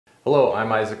Hello,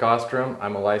 I'm Isaac Ostrom.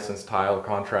 I'm a licensed tile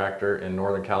contractor in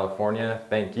Northern California.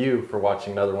 Thank you for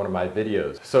watching another one of my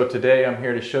videos. So today I'm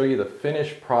here to show you the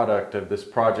finished product of this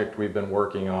project we've been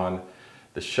working on.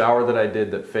 The shower that I did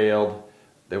that failed,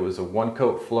 there was a one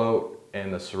coat float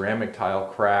and the ceramic tile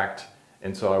cracked.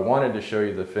 And so I wanted to show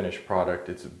you the finished product.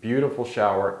 It's a beautiful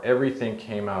shower. Everything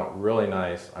came out really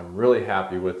nice. I'm really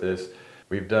happy with this.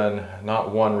 We've done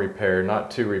not one repair,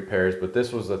 not two repairs, but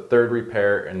this was the third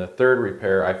repair, and the third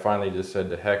repair I finally just said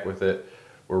to heck with it.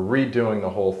 We're redoing the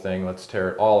whole thing. Let's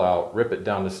tear it all out, rip it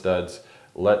down to studs.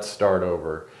 Let's start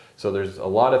over. So there's a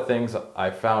lot of things I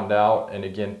found out, and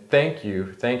again, thank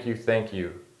you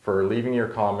for leaving your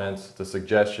comments, the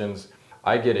suggestions.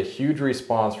 I get a huge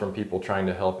response from people trying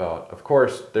to help out. Of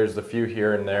course, there's the few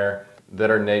here and there that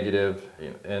are negative,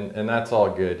 and that's all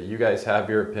good. You guys have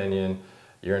your opinion.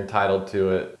 You're entitled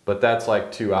to it, but that's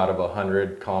like 2 out of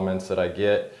 100 comments that I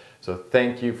get. So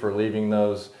thank you for leaving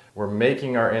those. We're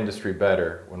making our industry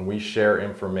better when we share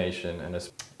information. And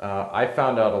I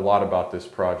found out a lot about this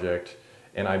project,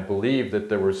 and I believe that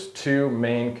there was 2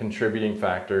 main contributing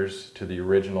factors to the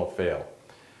original fail.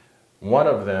 One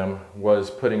of them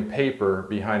was putting paper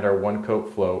behind our one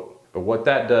coat float, but what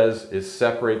that does is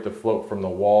separate the float from the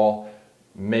wall,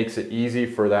 makes it easy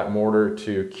for that mortar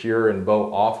to cure and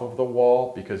bow off of the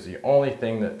wall, because the only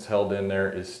thing that's held in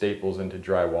there is staples into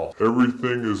drywall.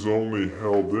 Everything is only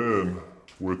held in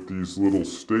with these little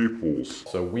staples.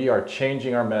 So we are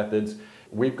changing our methods.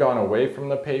 We've gone away from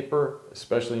the paper,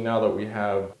 especially now that we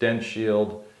have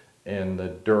densshield and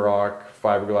the Duroc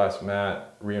fiberglass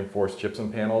mat reinforced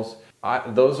gypsum panels.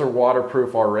 Those are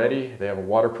waterproof already. They have a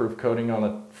waterproof coating on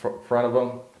the front of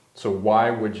them. So why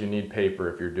would you need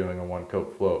paper if you're doing a one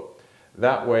coat float?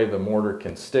 That way the mortar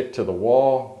can stick to the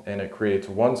wall and it creates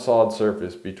one solid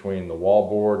surface between the wall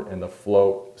board and the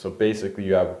float. So basically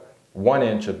you have 1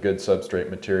 inch of good substrate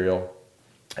material,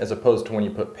 as opposed to when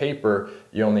you put paper,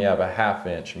 you only have a 1/2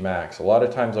 inch max. A lot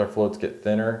of times our floats get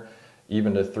thinner,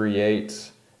 even to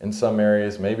 3/8 in some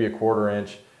areas, maybe a 1/4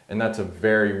 inch, and that's a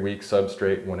very weak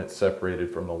substrate when it's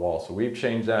separated from the wall. So we've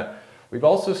changed that. We've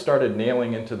also started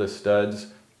nailing into the studs.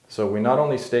 So we not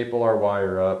only staple our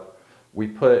wire up, we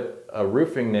put a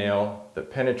roofing nail that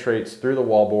penetrates through the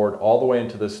wallboard all the way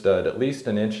into the stud, at least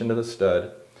 1 inch into the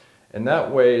stud. And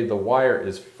that way the wire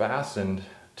is fastened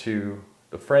to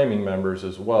the framing members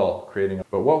as well,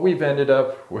 but what we've ended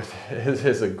up with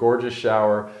is a gorgeous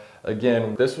shower.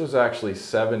 Again, this was actually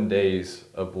 7 days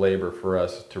of labor for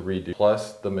us to redo,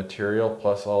 plus the material,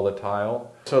 plus all the tile.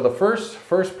 So the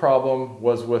first problem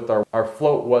was with our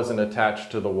float wasn't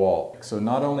attached to the wall. So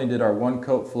not only did our one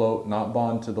coat float not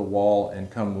bond to the wall and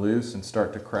come loose and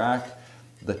start to crack,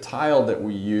 the tile that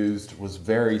we used was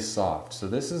very soft. So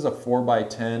this is a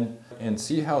 4x10, and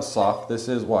see how soft this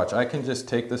is? Watch, I can just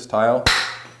take this tile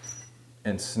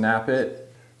and snap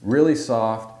it, really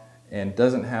soft, and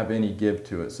doesn't have any give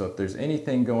to it. So if there's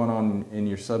anything going on in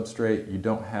your substrate, you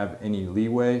don't have any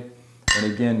leeway.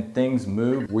 And again, things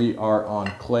move. We are on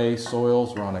clay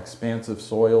soils, we're on expansive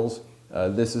soils.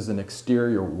 This is an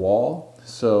exterior wall,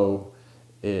 so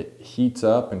it heats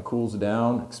up and cools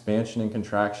down, expansion and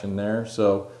contraction there.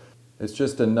 So it's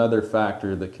just another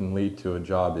factor that can lead to a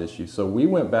job issue. So we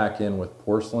went back in with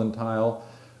porcelain tile,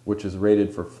 which is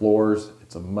rated for floors.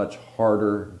 It's a much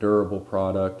harder, durable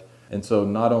product. And so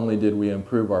not only did we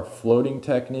improve our floating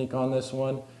technique on this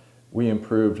one, we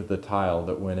improved the tile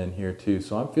that went in here too.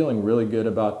 So I'm feeling really good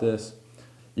about this.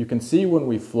 You can see when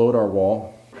we float our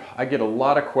wall, I get a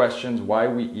lot of questions why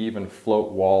we even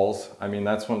float walls. I mean,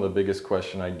 that's one of the biggest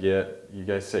questions I get. You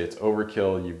guys say it's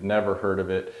overkill, you've never heard of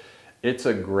it. It's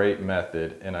a great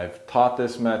method, and I've taught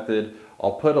this method.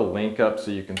 I'll put a link up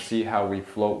so you can see how we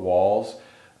float walls.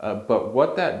 But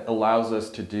what that allows us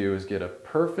to do is get a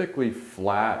perfectly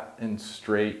flat and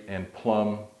straight and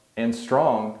plumb and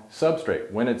strong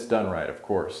substrate when it's done right, of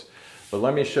course. But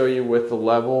let me show you with the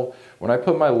level. When I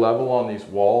put my level on these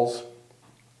walls,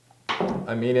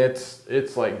 I mean,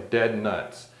 it's like dead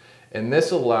nuts. And this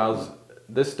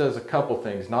does a couple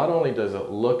things. Not only does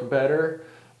it look better,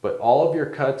 but all of your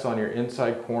cuts on your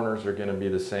inside corners are gonna be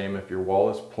the same if your wall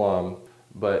is plumb,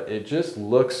 but it just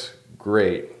looks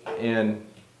great. And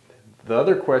the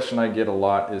other question I get a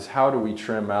lot is, how do we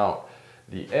trim out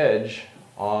the edge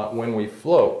when we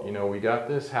float? You know, we got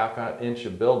this 1/2 inch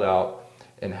of build out,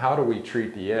 and how do we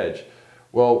treat the edge?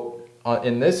 Well,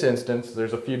 in this instance,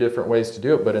 there's a few different ways to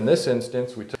do it, but in this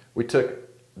instance, we took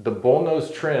the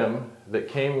bullnose trim that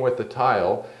came with the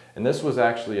tile, and this was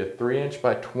actually a 3"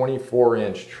 by 24"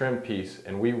 trim piece,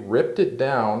 and we ripped it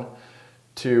down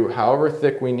to however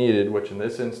thick we needed, which in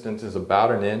this instance is about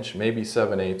 1 inch, maybe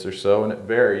 7/8 or so, and it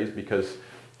varies because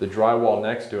the drywall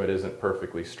next to it isn't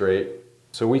perfectly straight.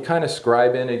 So we kind of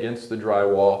scribe in against the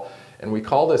drywall, and we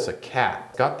call this a cap.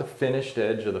 It's got the finished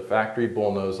edge of the factory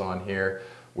bullnose on here.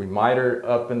 We miter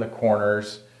up in the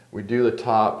corners, we do the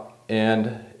top,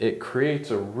 and it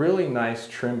creates a really nice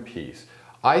trim piece.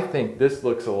 I think this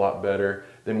looks a lot better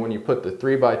than when you put the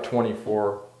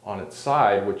 3x24 on its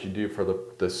side, which you do for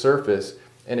the surface,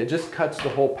 and it just cuts the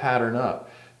whole pattern up.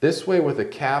 This way with a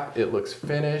cap, it looks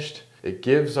finished. It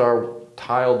gives our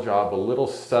tile job a little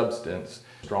substance,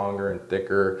 stronger and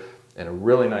thicker, and a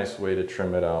really nice way to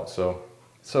trim it out. So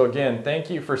again,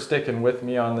 thank you for sticking with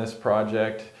me on this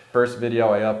project. First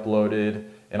video I uploaded,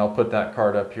 and I'll put that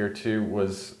card up here too,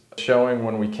 was showing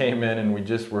when we came in and we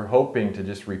just were hoping to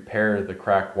just repair the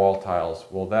cracked wall tiles.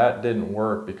 Well, that didn't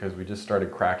work because we just started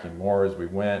cracking more as we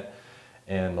went,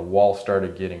 and the wall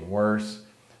started getting worse.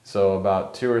 So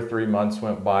about 2 or 3 months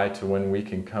went by to when we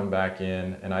can come back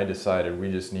in, and I decided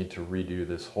we just need to redo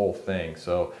this whole thing.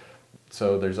 So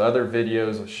there's other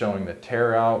videos showing the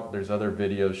tear out, there's other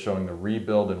videos showing the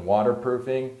rebuild and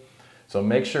waterproofing. So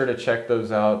make sure to check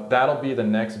those out. That'll be the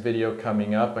next video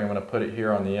coming up. I'm gonna put it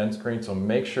here on the end screen, so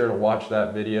make sure to watch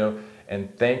that video.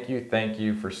 And thank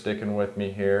you for sticking with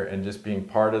me here and just being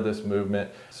part of this movement.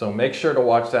 So make sure to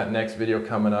watch that next video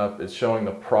coming up. It's showing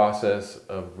the process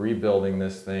of rebuilding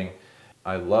this thing.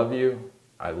 I love you.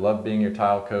 I love being your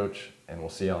tile coach, and we'll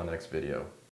see you on the next video.